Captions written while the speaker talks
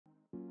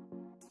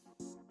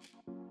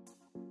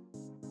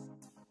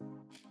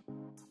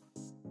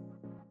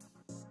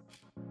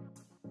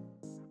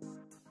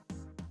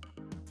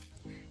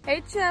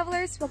Hey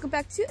travelers, welcome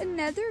back to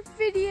another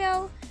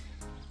video.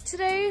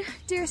 Today,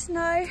 Darius and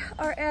I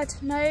are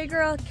at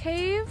Niagara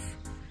Cave.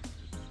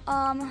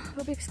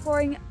 We'll be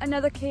exploring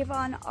another cave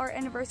on our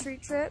anniversary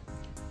trip.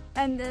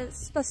 And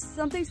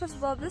something special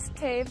about this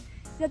cave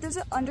is that there's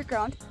an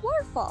underground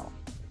waterfall.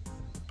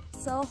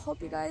 So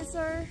hope you guys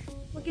are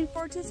looking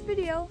forward to this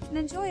video and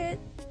enjoy it.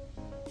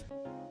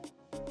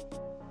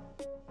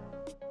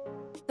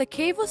 The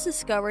cave was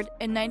discovered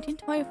in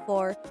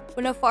 1924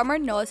 when a farmer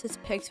noticed his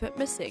pigs went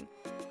missing.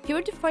 He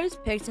went to find his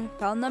pigs and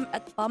found them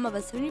at the bottom of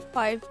a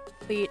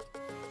 75-feet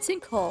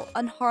sinkhole,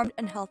 unharmed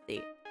and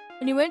healthy.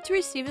 When he went to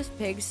receive his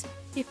pigs,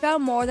 he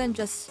found more than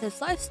just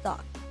his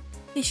livestock.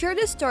 He shared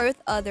his story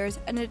with others,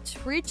 and it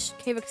reached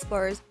cave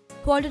explorers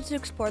who wanted to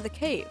explore the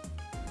cave.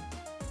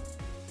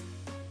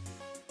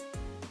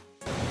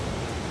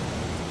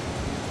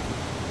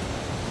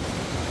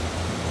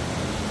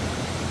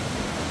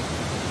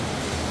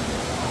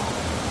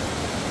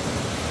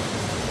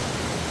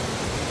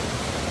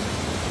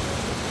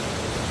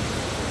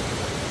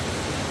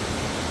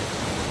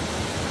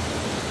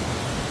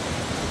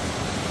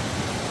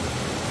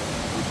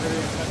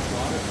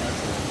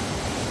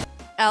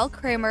 Al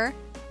Kramer,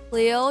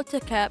 Leo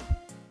Tekep,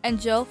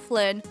 and Joe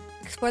Flynn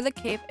explored the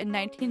cave in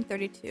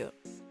 1932.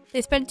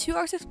 They spent 2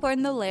 hours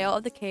exploring the layout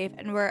of the cave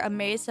and were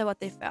amazed at what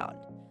they found.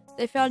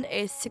 They found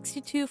a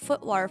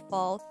 62-foot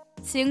waterfall,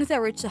 ceilings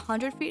that reached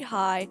 100 feet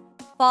high,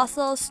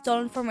 fossils,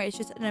 stone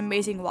formations, and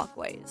amazing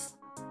walkways.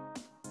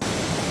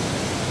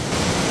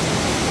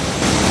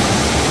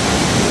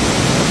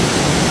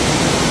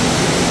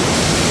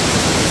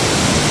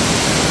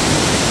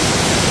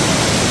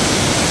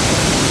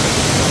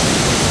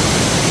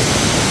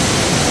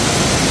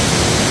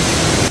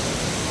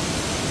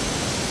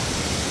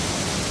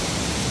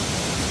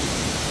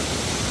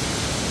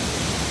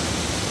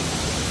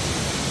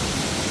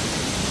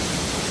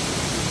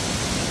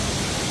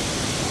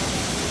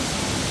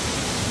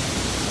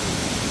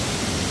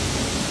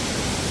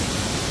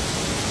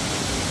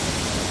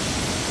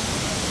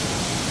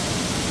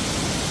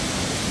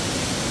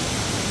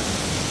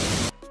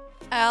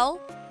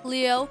 Al,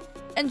 Leo,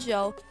 and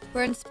Joe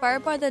were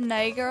inspired by the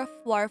Niagara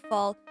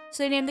waterfall,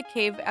 so they named the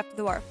cave after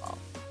the waterfall.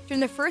 During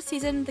the first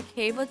season the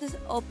cave was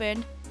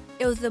opened,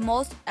 it was the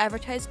most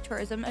advertised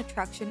tourism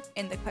attraction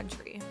in the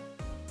country.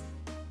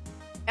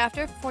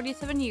 After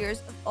 47 years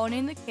of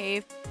owning the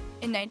cave,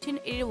 in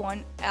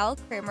 1981, Al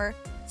Kramer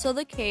sold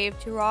the cave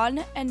to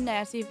Ron and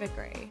Nancy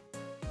Vickery.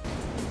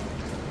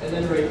 And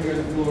then right here on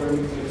the floor,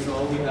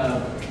 we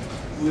have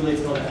we like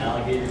to call it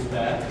alligator's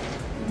back.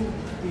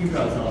 You can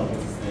probably tell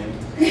what's his name.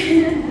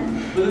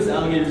 But this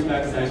alligator's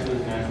back is actually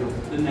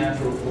the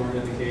natural form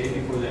of the cave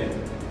before they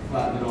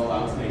flattened it all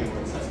out to make it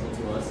more accessible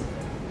to us.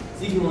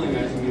 So you can only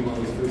imagine being one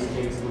of those first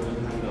caves where they're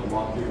having to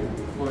walk through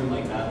flooring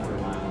like that for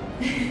a mile.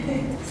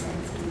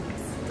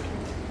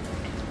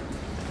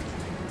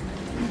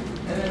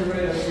 And then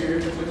right up here,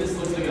 what this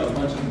looks like a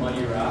bunch of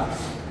muddy rocks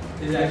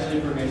is actually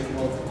a formation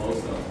called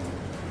flowstone.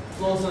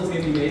 Flowstone is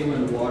going to be made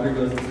when the water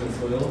goes into the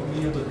soil,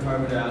 meeting up with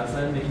carbon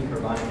dioxide, making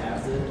carbonic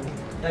acid.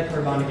 That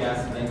carbonic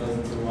acid then goes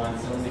into the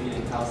limestone, making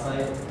it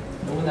calcite.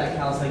 And when that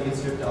calcite gets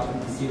stripped off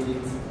into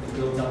ceilings, it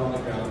builds up on the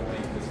ground,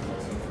 making this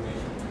flowstone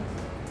formation.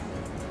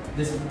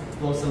 This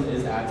flowstone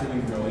is active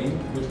and growing,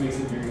 which makes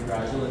it very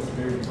fragile. It's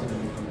very important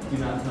that we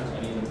do not touch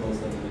any of the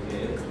flowstone in the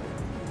cave.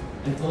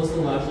 And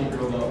flowstone will actually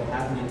grow about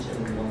half an inch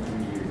every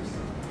 1-2 years.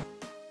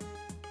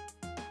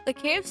 The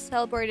cave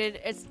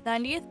celebrated its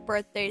 90th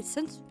birthday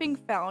since being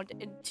found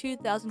in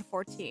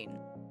 2014.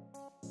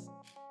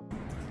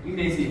 You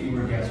may see a few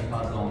more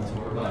gastropods on the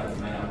tour, but I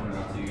might not point it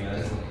out to you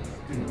guys.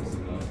 Couldn't notice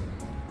them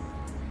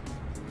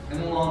though.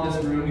 And along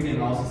this room, you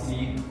can also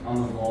see on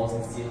the walls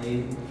and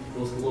ceiling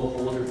those little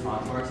holes or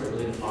top marks that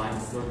really define the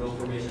historical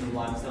formation of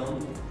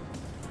limestone.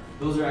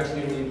 Those are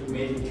actually going to be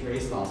made from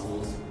trace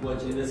fossils,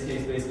 which in this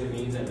case basically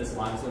means that this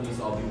limestone used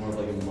to all be more of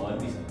like a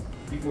mud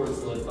before it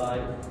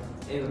solidified,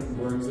 and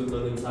worms would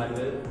live inside of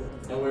it.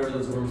 And wherever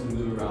those worms would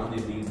move around,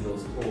 they'd lead to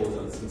those holes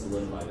that would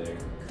solidify there.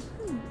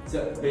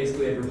 So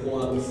basically every hole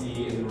that we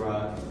see in the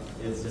rock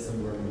is just a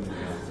worm moving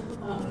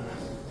around.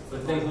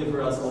 But thankfully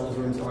for us, all those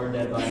worms are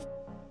dead by.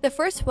 The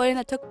first wedding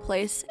that took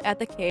place at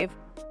the cave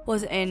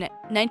was in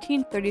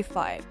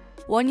 1935,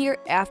 1 year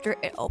after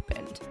it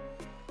opened.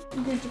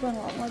 You think you've done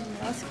a lot more than the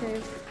last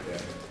cave. Yeah.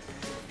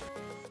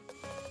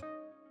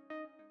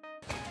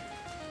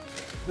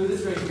 So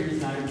this right here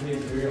is Niagara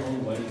Cave's very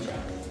own wedding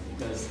chapel,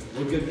 because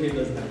what good cave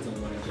doesn't have its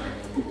own wedding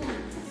chapel?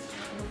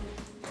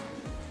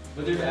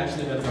 But there's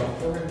actually been about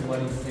 400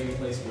 weddings taking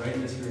place right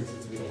in this room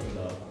since we opened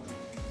up.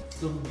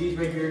 So these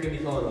right here are going to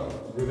be called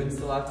ribbon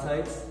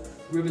stalactites.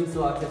 Ribbon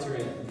stalactites are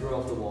going to grow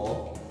off the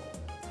wall.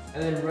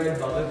 And then right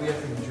above it we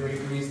have some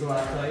drapery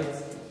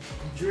stalactites.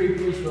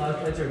 Drapery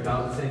stalactites are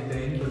about the same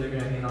thing, but they're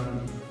going to hang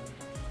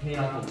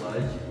off the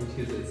ledge, which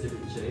gives it a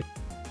different shape.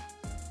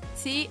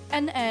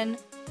 CNN,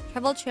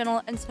 Travel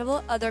Channel, and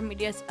several other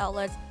media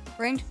outlets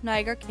ranked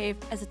Niagara Cave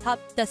as a top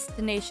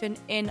destination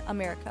in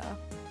America.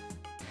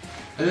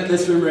 And then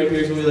this room right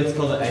here is what we like to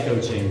call the echo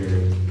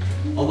chamber.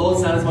 Although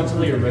it's not as much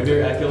like a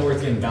regular echo where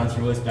it's going to bounce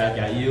your voice back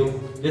at you,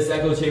 this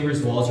echo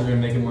chamber's walls are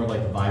going to make it more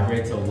like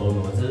vibrate to low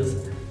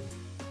noises.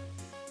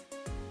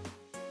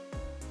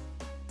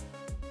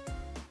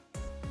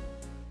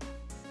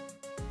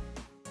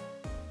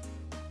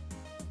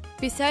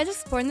 Besides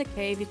exploring the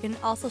cave, you can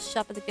also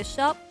shop at the gift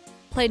shop,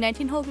 play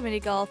 19-hole mini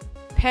golf,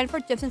 pan for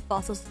gems and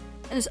fossils,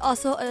 and there's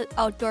also an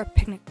outdoor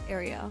picnic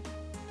area.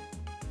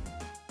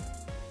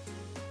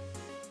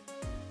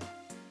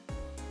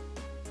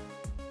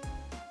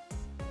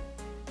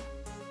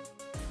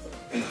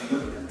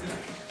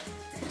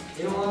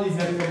 In a lot of these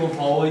next couple of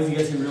hallways, you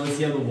guys can really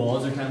see how the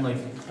walls are kind of like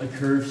a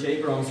curved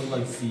shape or almost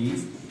like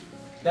C's.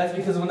 That's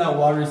because when that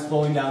water is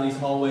flowing down these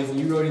hallways and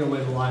you're eroding away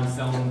the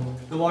limestone,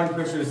 the water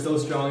pressure is so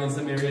strong in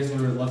some areas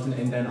where it left an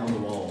indent on the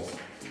walls.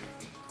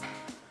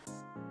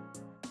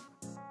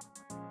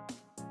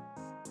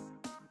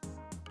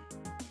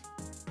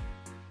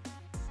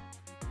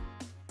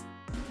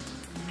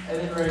 And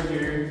then right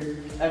here,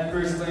 at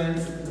first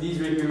glance, these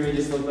right here may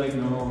just look like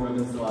normal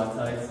ribbon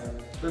stalactites.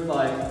 But if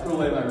I put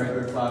away my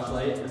regular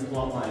flashlight and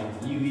pull out my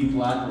UV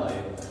black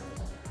light,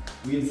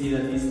 we can see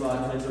that these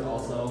stalactites are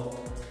also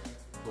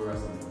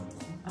fluorescent.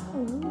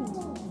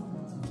 Oh.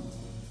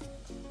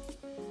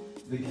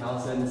 The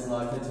calcite and the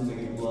stalactites will make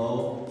it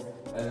glow,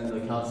 and then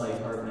the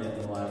calcite carbonate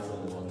and the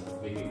limestone will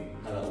make it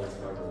have that little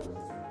sparkle.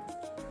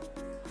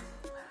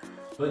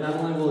 But not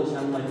only will it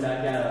shine light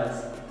back at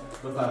us,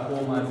 but if I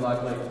hold my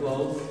black light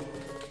close,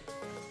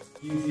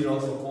 you can see it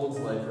also holds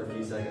light for a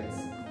few seconds.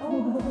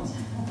 Oh.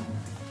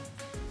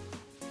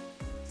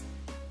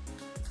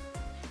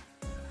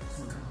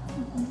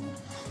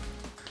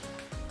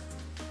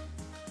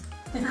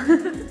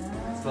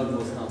 It's probably the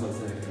most complex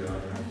thing I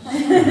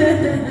can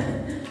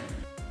do.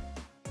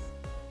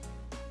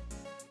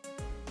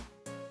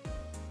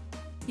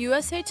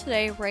 USA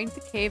Today ranked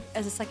the cave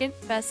as the second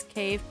best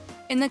cave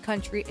in the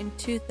country in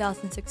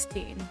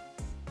 2016.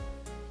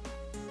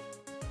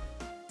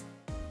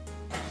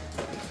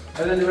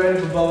 And then right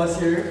up above us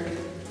here,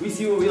 we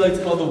see what we like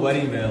to call the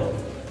wedding veil.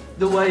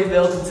 The wedding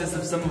veil consists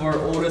of some of our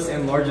oldest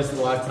and largest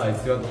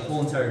stalactites throughout the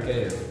whole entire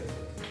cave.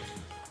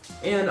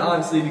 And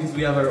obviously, because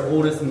we have our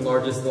oldest and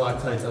largest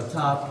stalactites up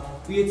top,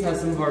 we get to have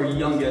some of our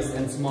youngest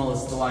and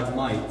smallest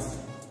stalagmites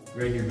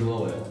right here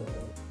below it.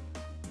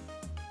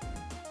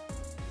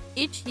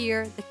 Each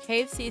year, the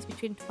cave sees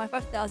between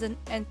 25,000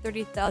 and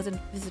 30,000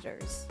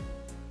 visitors.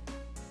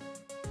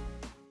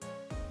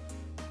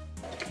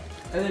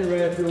 And then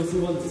right after, we'll see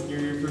one of the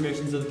scarier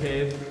formations of the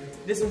cave.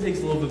 This one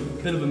takes a little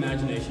bit of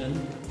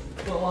imagination.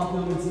 But a lot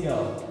of people can see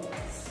a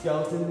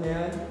skeleton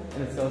hand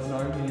and a skeleton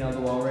arm hanging out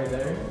the wall right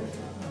there.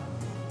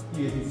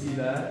 You guys can see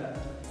that.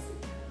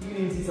 You can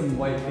even see some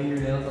white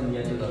fingernails on the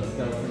edge of the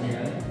skeleton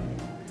hand.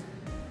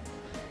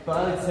 But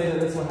I like to say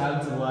that this will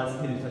happen to the last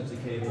kid who touched the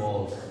cave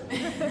walls.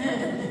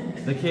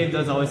 The cave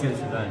does always get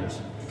its revenge.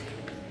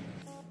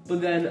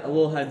 But then, a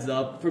little heads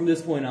up, from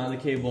this point on, the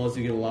cave walls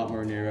do get a lot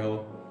more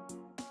narrow.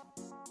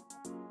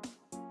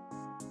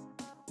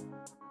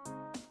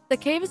 The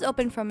cave is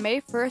open from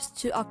May 1st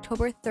to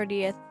October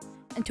 30th,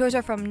 and tours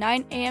are from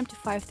 9 a.m. to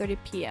 5:30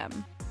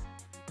 p.m.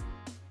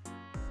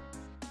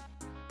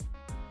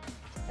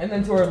 And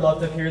then to our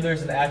left up here,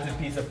 there's an active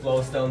piece of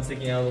flowstone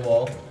sticking out of the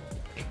wall.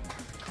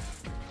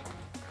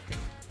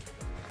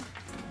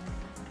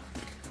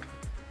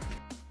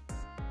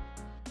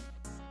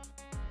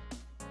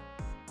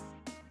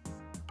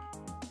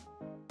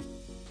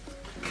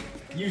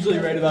 Usually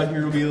right about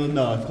here will be when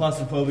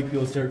claustrophobic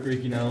people start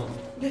freaking out.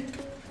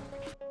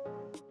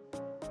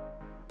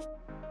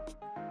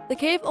 The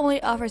cave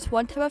only offers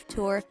one type of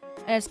tour,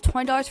 and it's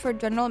 $20 for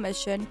general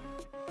admission.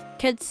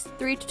 Kids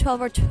 3 to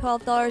 12 are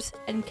 $12,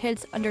 and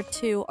kids under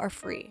 2 are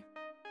free.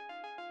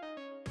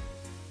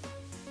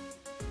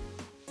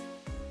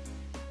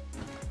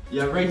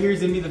 Yeah, right here is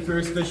going to be the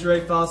first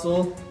fisherite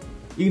fossil.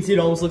 You can see it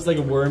almost looks like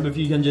a worm, but if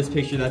you can just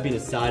picture that being a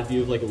side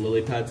view of like a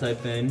lily pad type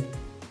thing.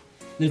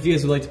 And if you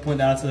guys would like to point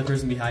that out to the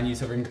person behind you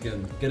so everyone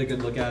can get a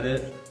good look at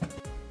it.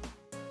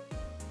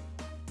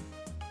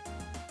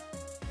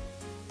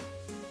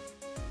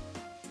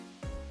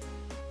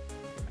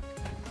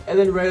 And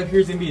then right up here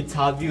is going to be a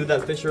top view of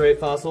that fisherite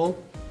fossil.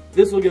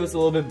 This will give us a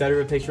little bit better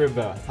of a picture of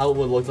how it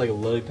would look like a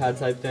lily pad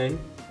type thing.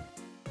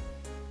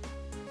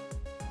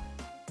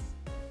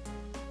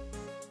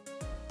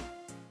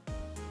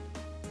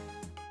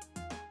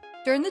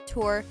 During the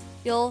tour,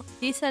 you'll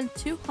descend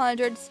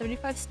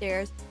 275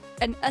 stairs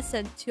and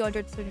ascend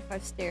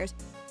 275 stairs,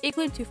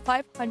 equaling to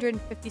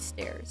 550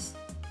 stairs.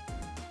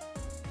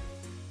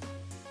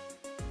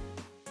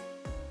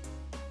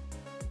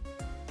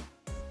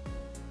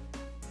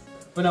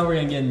 But now we're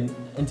going to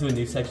get into a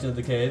new section of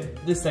the cave.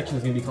 This section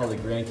is going to be called the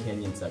Grand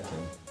Canyon section.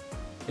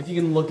 If you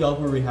can look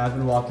up where we have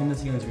been walking, the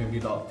ceilings are going to be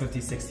about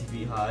 50-60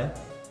 feet high.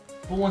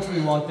 But once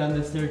we walk down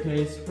this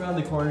staircase, around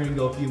the corner and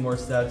go a few more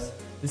steps,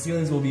 the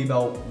ceilings will be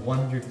about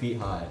 100 feet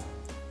high.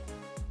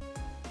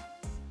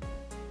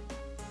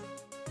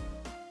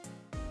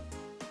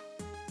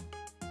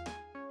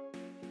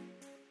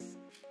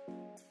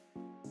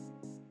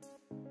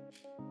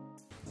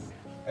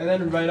 And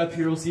then right up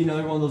here, we'll see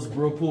another one of those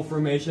whirlpool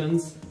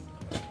formations.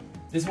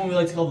 This one we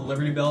like to call the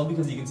Liberty Bell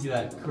because you can see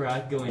that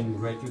crack going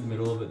right through the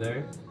middle of it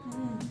there.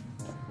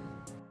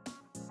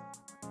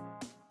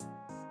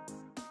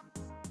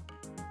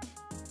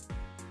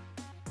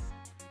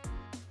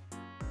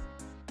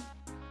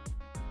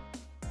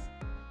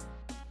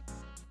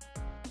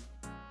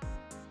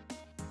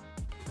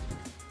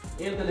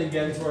 And then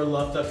again to our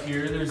left up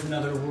here, there's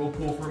another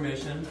whirlpool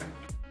formation.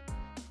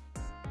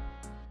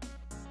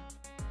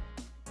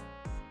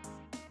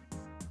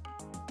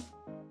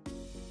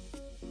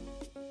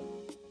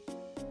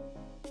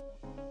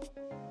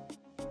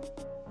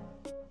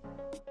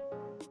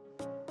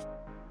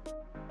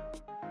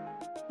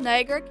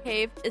 Niagara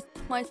Cave is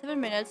 27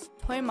 minutes,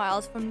 20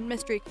 miles from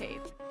Myster Cave.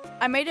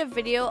 I made a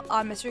video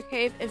on Myster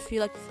Cave. If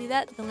you'd like to see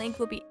that, the link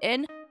will be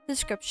in the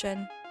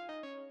description.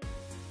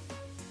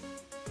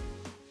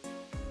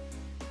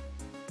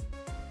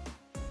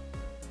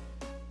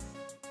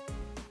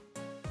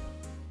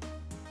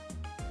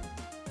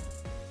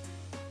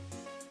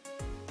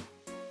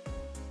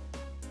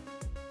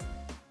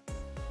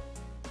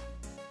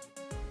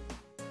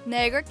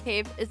 Niagara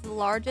Cave is the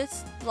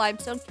largest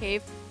limestone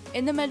cave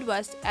in the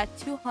Midwest at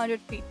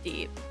 200 feet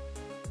deep.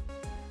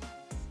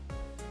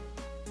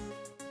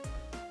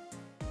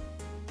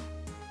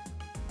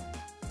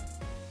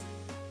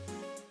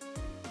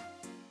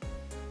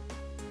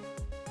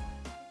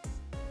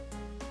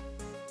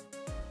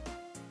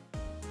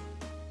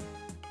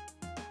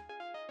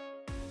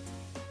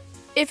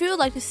 If you would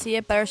like to see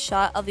a better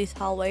shot of these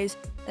hallways,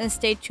 then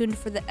stay tuned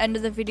for the end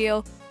of the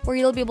video where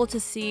you'll be able to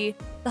see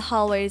the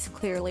hallways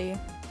clearly.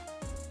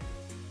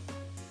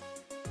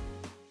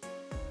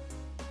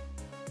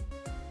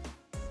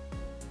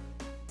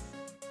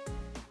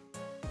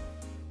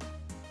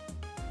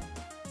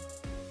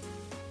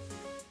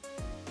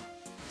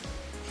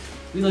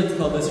 We like to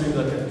call this room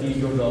the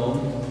Cathedral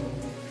Dome.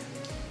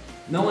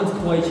 No one's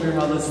quite sure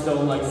how this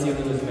dome-like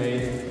ceiling was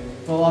made,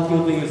 but a lot of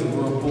people think it was a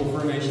whirlpool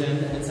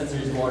formation, and since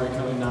there's water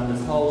coming down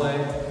this hallway,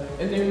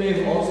 and there may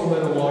have also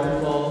been a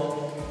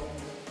waterfall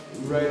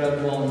right up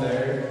along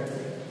there,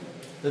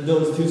 that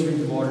those two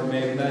streams of water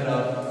may have met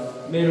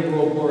up, made a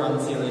whirlpool around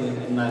the ceiling,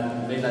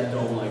 and made that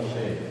dome-like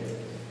shape.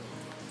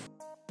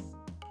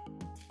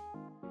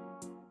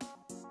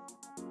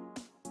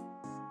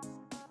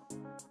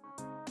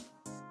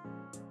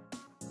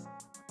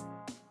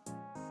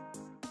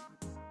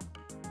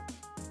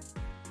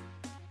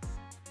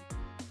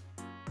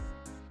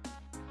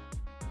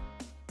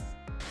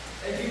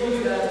 If you go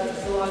through that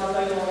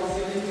stalactite along the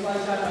ceiling, if I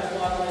shine my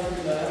flashlight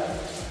through that.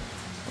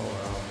 Oh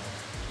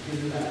wow.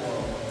 Isn't that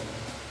cool?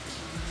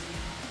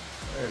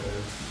 There it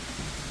is.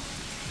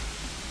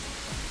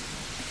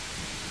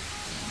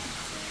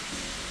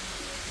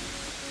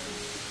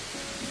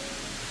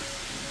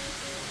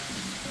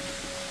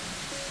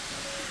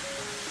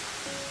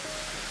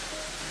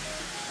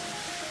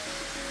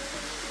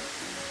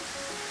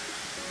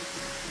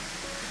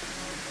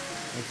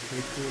 That's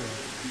pretty cool.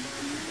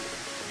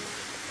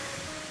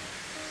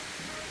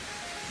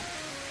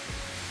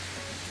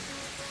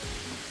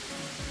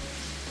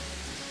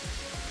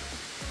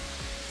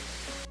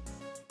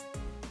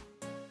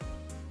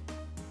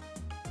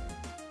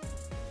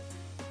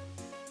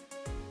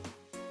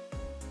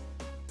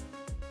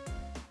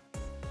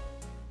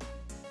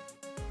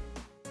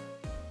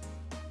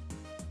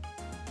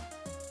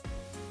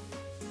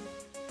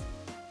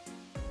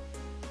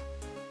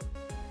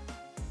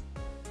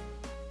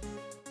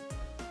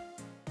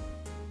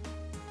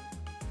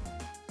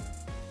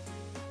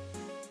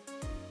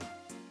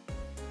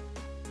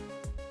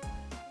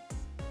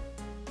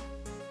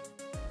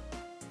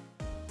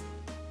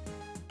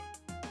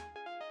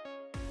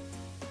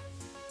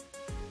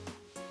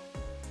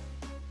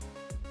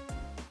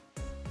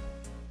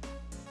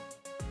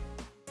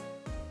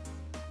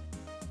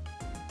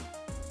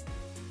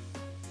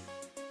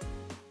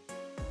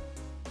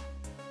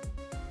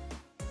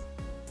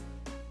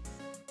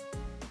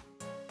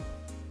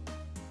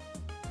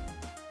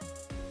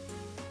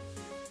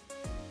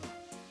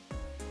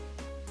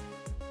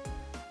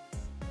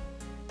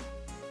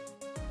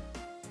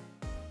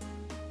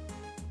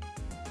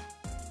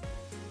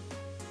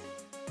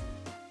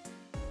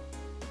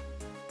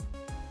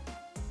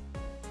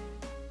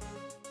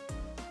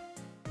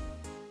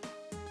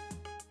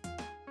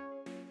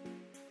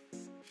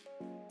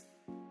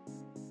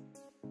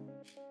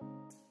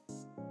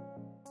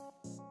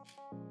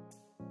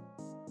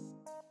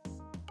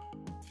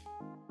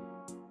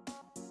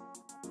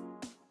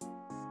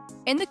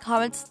 In the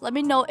comments, let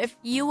me know if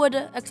you would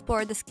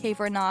explore this cave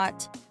or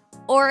not.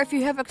 Or if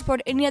you have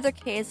explored any other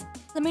caves,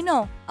 let me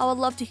know. I would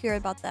love to hear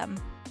about them.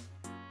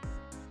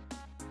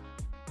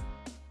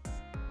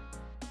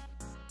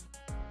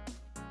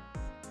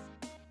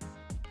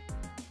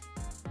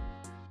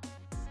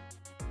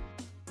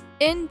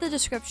 In the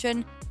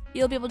description,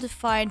 you'll be able to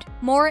find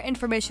more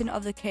information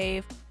of the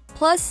cave,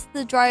 plus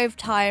the drive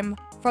time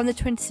from the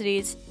Twin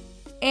Cities,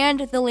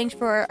 and the links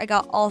where I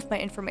got all of my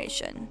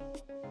information.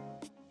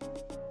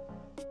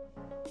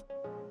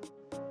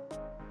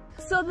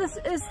 So this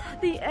is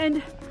the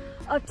end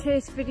of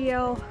today's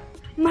video.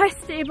 My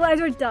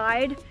stabilizer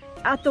died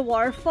at the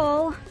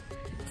waterfall.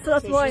 So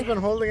that's why she's been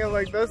holding it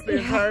like this the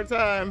entire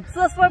time.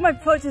 So that's why my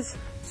foot is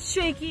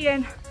shaky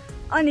and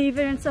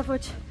uneven and stuff,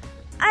 which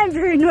I'm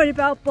very annoyed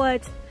about,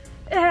 but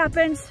it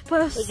happens.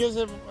 But it gives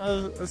it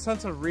a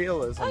sense of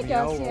realism, I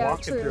guess, we're yeah,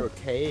 walking through a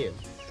cave.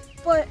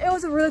 But it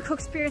was a really cool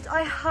experience.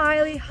 I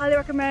highly, highly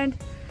recommend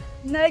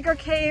Niagara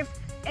Cave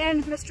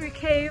and Myster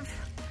Cave.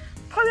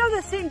 Probably on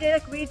the same day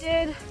like we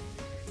did.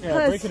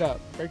 Yeah, break it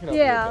up.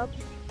 Yeah,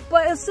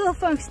 but it's still a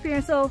fun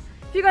experience. So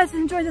if you guys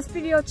enjoyed this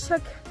video,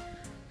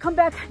 come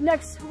back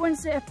next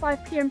Wednesday at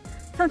 5 p.m.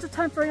 Central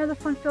Time for another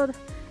fun-filled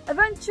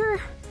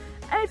adventure.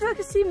 And if you like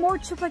to see more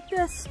trips like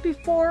this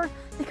before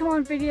they come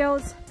on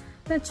videos,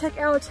 then check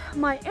out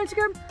my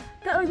Instagram.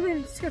 That link will be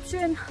in the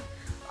description.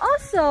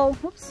 Also,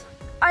 whoops,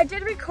 I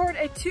did record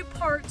a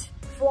 2-part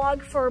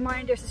vlog for mine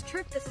and Darius'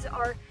 trip. This is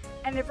our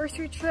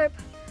anniversary trip.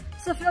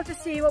 So if you'd like to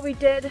see what we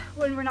did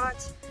when we're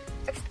not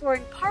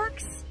exploring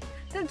parks,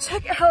 then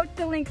check out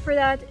the link for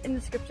that in the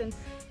description.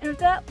 And with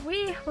that,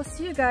 we will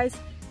see you guys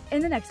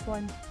in the next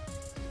one.